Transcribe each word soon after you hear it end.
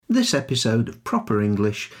This episode of Proper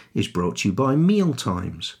English is brought to you by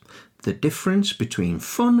Mealtimes, the difference between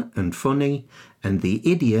fun and funny, and the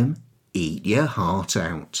idiom, eat your heart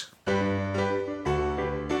out.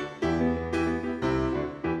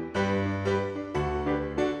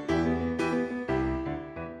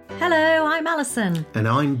 Hello, I'm Alison. And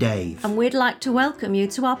I'm Dave. And we'd like to welcome you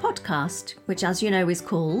to our podcast, which, as you know, is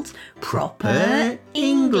called Proper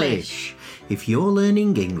English. If you're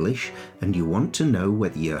learning English and you want to know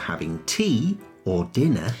whether you're having tea or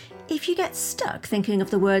dinner, if you get stuck thinking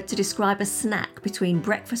of the word to describe a snack between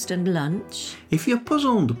breakfast and lunch, if you're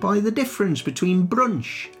puzzled by the difference between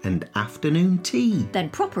brunch and afternoon tea, then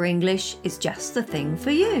Proper English is just the thing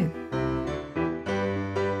for you.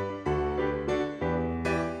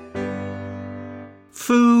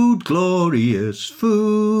 Food, glorious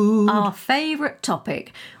food. Our favourite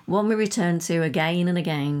topic, one we return to again and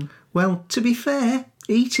again. Well, to be fair,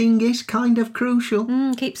 eating is kind of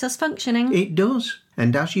crucial. Keeps us functioning. It does.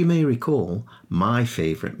 And as you may recall, my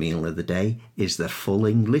favourite meal of the day is the full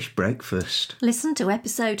English breakfast. Listen to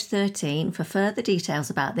episode 13 for further details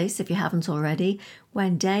about this if you haven't already,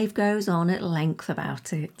 when Dave goes on at length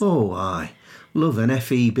about it. Oh, aye. Love an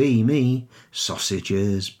FEB, me.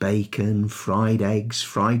 Sausages, bacon, fried eggs,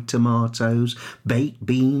 fried tomatoes, baked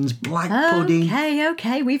beans, black pudding.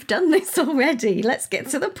 Okay, we've done this already. Let's get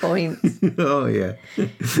to the point. Oh, yeah.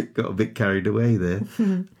 Got a bit carried away there.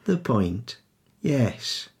 The point.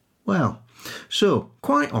 Yes. Well, so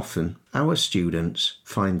quite often our students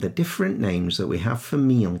find the different names that we have for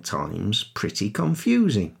meal times pretty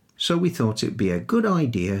confusing. So we thought it'd be a good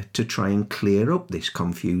idea to try and clear up this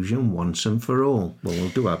confusion once and for all. Well, we'll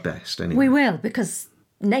do our best anyway. We will, because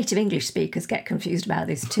native English speakers get confused about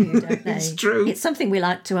this too, don't they? It's true. It's something we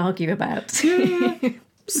like to argue about. Yeah.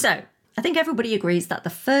 So, I think everybody agrees that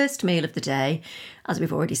the first meal of the day, as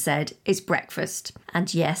we've already said, is breakfast.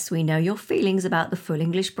 And yes, we know your feelings about the full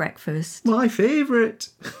English breakfast. My favourite.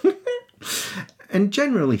 And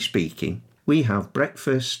generally speaking, we have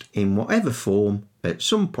breakfast in whatever form at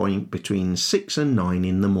some point between 6 and 9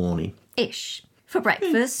 in the morning. Ish. For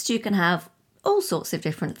breakfast, you can have all sorts of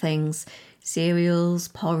different things. Cereals,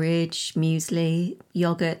 porridge, muesli,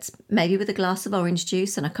 yoghurt, maybe with a glass of orange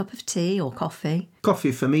juice and a cup of tea or coffee.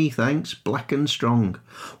 Coffee for me, thanks, black and strong.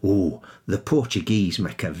 Oh, the Portuguese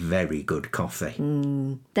make a very good coffee.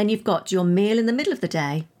 Then you've got your meal in the middle of the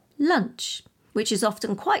day, lunch, which is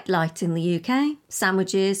often quite light in the UK.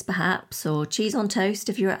 Sandwiches, perhaps, or cheese on toast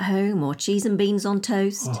if you're at home, or cheese and beans on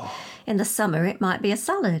toast. In the summer, it might be a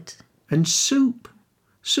salad. And soup.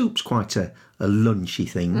 Soup's quite a lunchy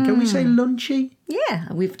thing. Can we say lunchy?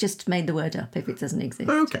 Yeah, we've just made the word up if it doesn't exist.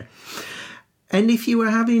 Okay. And if you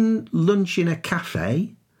were having lunch in a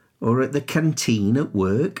cafe or at the canteen at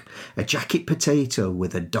work, a jacket potato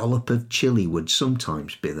with a dollop of chilli would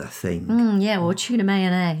sometimes be the thing. Yeah, or tuna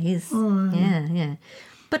mayonnaise. Yeah.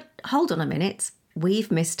 But hold on a minute.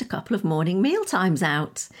 We've missed a couple of morning meal times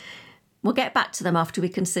out. We'll get back to them after we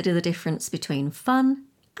consider the difference between fun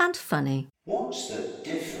and funny. What's the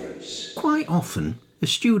difference? Quite often, a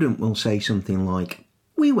student will say something like,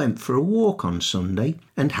 "We went for a walk on Sunday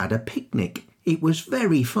and had a picnic. It was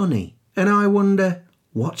very funny." And I wonder,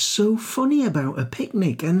 what's so funny about a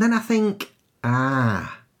picnic? And then I think,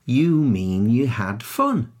 you mean you had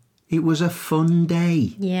fun. It was a fun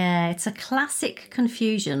day. Yeah, it's a classic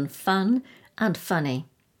confusion, fun and funny.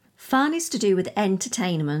 Fun is to do with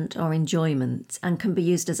entertainment or enjoyment and can be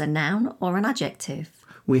used as a noun or an adjective.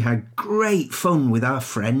 We had great fun with our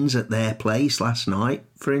friends at their place last night,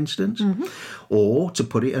 for instance. Or, to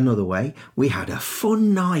put it another way, we had a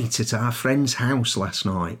fun night at our friend's house last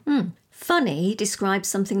night. Funny describes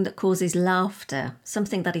something that causes laughter,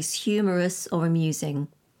 something that is humorous or amusing.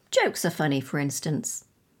 Jokes are funny, for instance.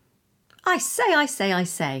 I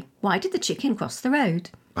say, why did the chicken cross the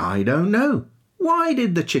road? I don't know. Why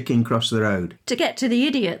did the chicken cross the road? To get to the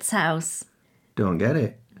idiot's house. Don't get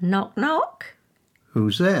it. Knock, knock.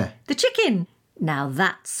 Who's there? The chicken. Now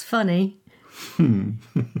that's funny. You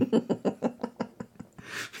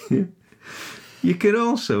could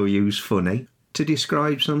also use funny to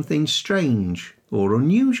describe something strange or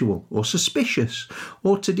unusual or suspicious,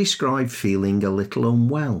 or to describe feeling a little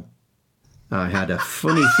unwell. I had a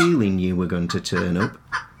funny feeling you were going to turn up.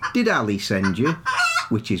 Did Ali send you?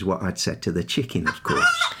 Which is what I'd said to the chicken, of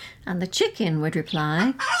course. And the chicken would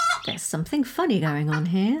reply, "There's something funny going on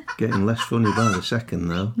here." Getting less funny by the second,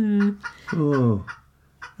 though. Oh,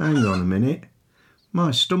 hang on a minute.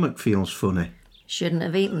 My stomach feels funny. Shouldn't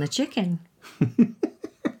have eaten the chicken.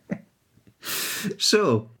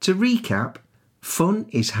 So, to recap, fun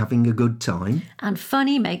is having a good time. And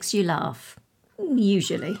funny makes you laugh.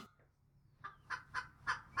 Usually.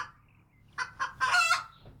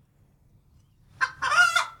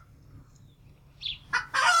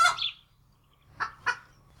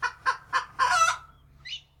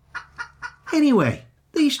 Anyway,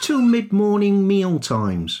 these 2 mid-morning meal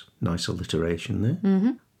times. Nice alliteration there.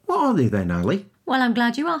 Mm-hmm. What are they then, Ali? Well, I'm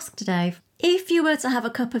glad you asked, Dave. If you were to have a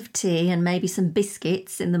cup of tea and maybe some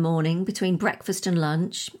biscuits in the morning between breakfast and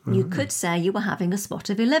lunch, you could say you were having a spot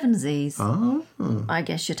of 11sies. Oh. I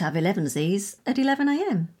guess you'd have 11sies at 11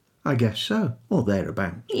 a.m. I guess so, or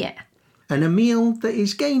thereabouts. Yeah. And a meal that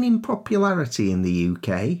is gaining popularity in the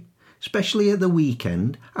UK, especially at the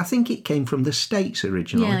weekend. I think it came from the States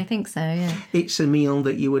originally. Yeah, I think so, yeah. It's a meal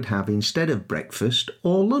that you would have instead of breakfast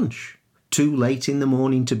or lunch. Too late in the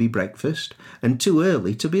morning to be breakfast and too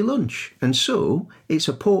early to be lunch. And so it's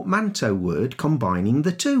a portmanteau word combining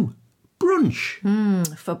the two. Brunch.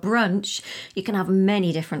 For brunch, you can have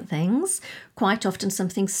many different things. Quite often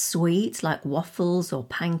something sweet like waffles or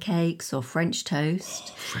pancakes or French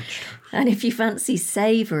toast. French toast. And if you fancy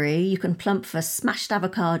savoury, you can plump for smashed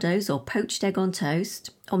avocados or poached egg on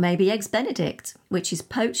toast, or maybe Eggs Benedict, which is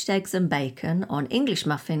poached eggs and bacon on English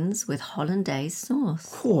muffins with hollandaise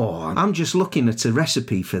sauce. Oh, I'm just looking at a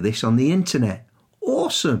recipe for this on the internet.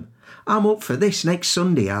 Awesome. I'm up for this next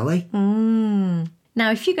Sunday, Ali. Now,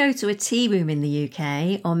 if you go to a tea room in the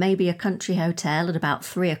UK, or maybe a country hotel at about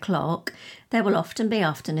 3 o'clock, there will often be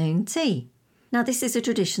afternoon tea. Now, this is a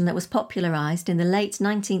tradition that was popularised in the late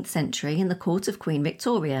 19th century in the court of Queen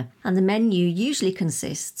Victoria, and the menu usually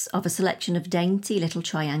consists of a selection of dainty little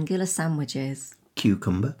triangular sandwiches.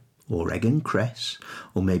 Cucumber, or egg and cress,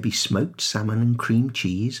 or maybe smoked salmon and cream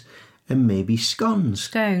cheese, and maybe scones.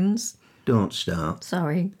 Scones. Don't start.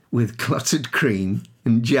 Sorry. With clotted cream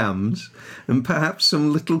and jams, and perhaps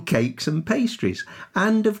some little cakes and pastries,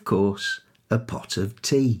 and of course, a pot of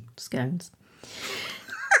tea. Scones.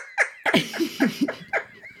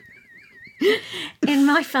 In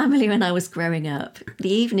my family when I was growing up,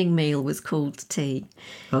 the evening meal was called tea.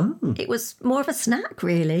 Oh. It was more of a snack,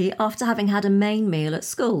 really, after having had a main meal at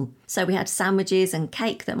school. So we had sandwiches and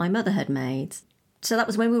cake that my mother had made. So that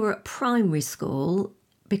was when we were at primary school,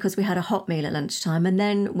 because we had a hot meal at lunchtime. And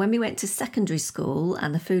then when we went to secondary school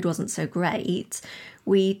and the food wasn't so great,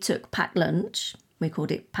 we took packed lunch. We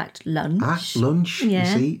called it packed lunch. Lunch,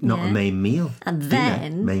 Yeah, you see, not yeah. a main meal. And Dinner,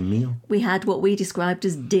 then main meal. we had what we described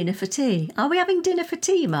as dinner for tea. Are we having dinner for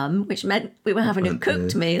tea, Mum? Which meant we were having a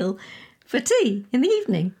cooked meal for tea in the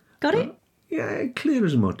evening. Got it? Yeah, clear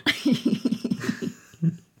as mud.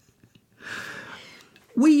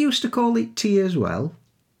 We used to call it tea as well,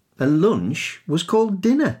 and lunch was called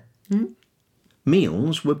dinner.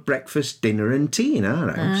 Meals were breakfast, dinner and tea in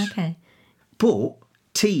our house. Okay. But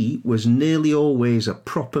tea was nearly always a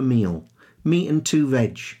proper meal. Meat and 2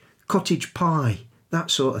 veg, cottage pie,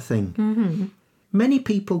 that sort of thing. Mm-hmm. Many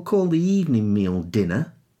people call the evening meal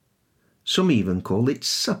dinner. Some even call it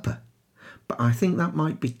supper. But I think that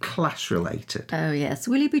might be class related. Oh, yes.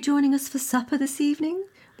 Will you be joining us for supper this evening?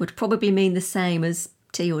 Would probably mean the same as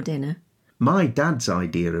tea or dinner. My dad's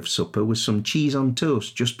idea of supper was some cheese on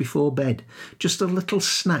toast just before bed. Just a little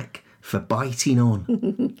snack for biting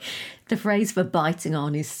on. The phrase for biting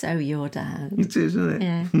on is so your dad. It is, isn't it?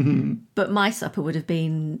 Yeah. But my supper would have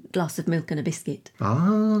been a glass of milk and a biscuit.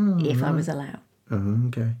 If I was allowed.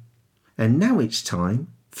 Okay. And now it's time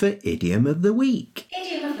for Idiom of the Week.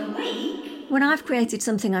 Idiom of the week? When I've created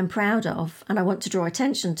something I'm proud of and I want to draw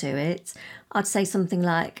attention to it, I'd say something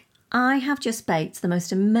like, I have just baked the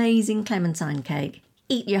most amazing clementine cake.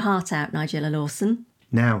 Eat your heart out, Nigella Lawson.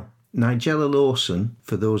 Now, Nigella Lawson,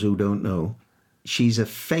 for those who don't know, she's a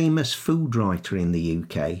famous food writer in the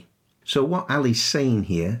UK. So what Ali's saying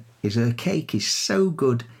here is her cake is so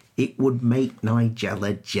good it would make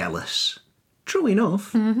Nigella jealous. True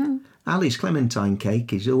enough. Mm-hmm. Ali's clementine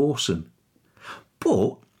cake is awesome.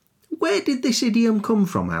 But where did this idiom come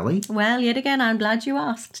from, Ali? Well, yet again, I'm glad you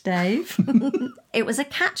asked, Dave. It was a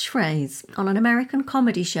catchphrase on an American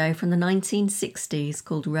comedy show from the 1960s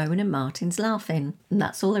called Rowan and Martin's Laugh-In. And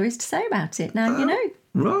that's all there is to say about it. Now you know.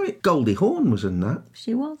 Right. Goldie Hawn was in that.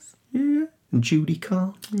 She was. Yeah. And Judy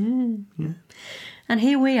Carr. Yeah. And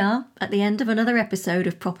here we are at the end of another episode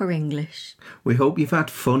of Proper English. We hope you've had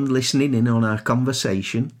fun listening in on our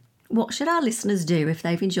conversation. What should our listeners do if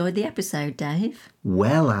they've enjoyed the episode, Dave?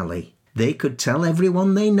 Well, Ali, they could tell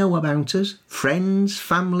everyone they know about us, friends,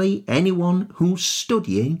 family, anyone who's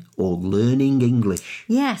studying or learning English.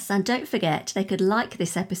 Yes, and don't forget they could like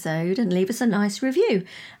this episode and leave us a nice review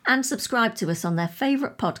and subscribe to us on their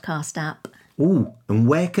favourite podcast app. Ooh, and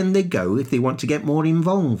where can they go if they want to get more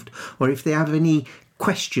involved or if they have any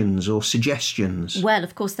questions or suggestions? Well,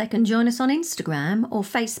 of course, they can join us on Instagram or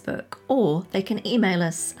Facebook, or they can email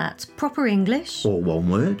us at properenglish, Or one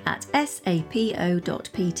word. at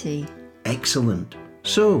sapo.pt. Excellent.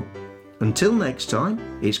 So, until next time,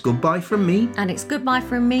 it's goodbye from me. And it's goodbye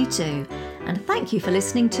from me too. And thank you for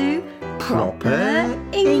listening to Proper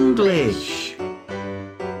English.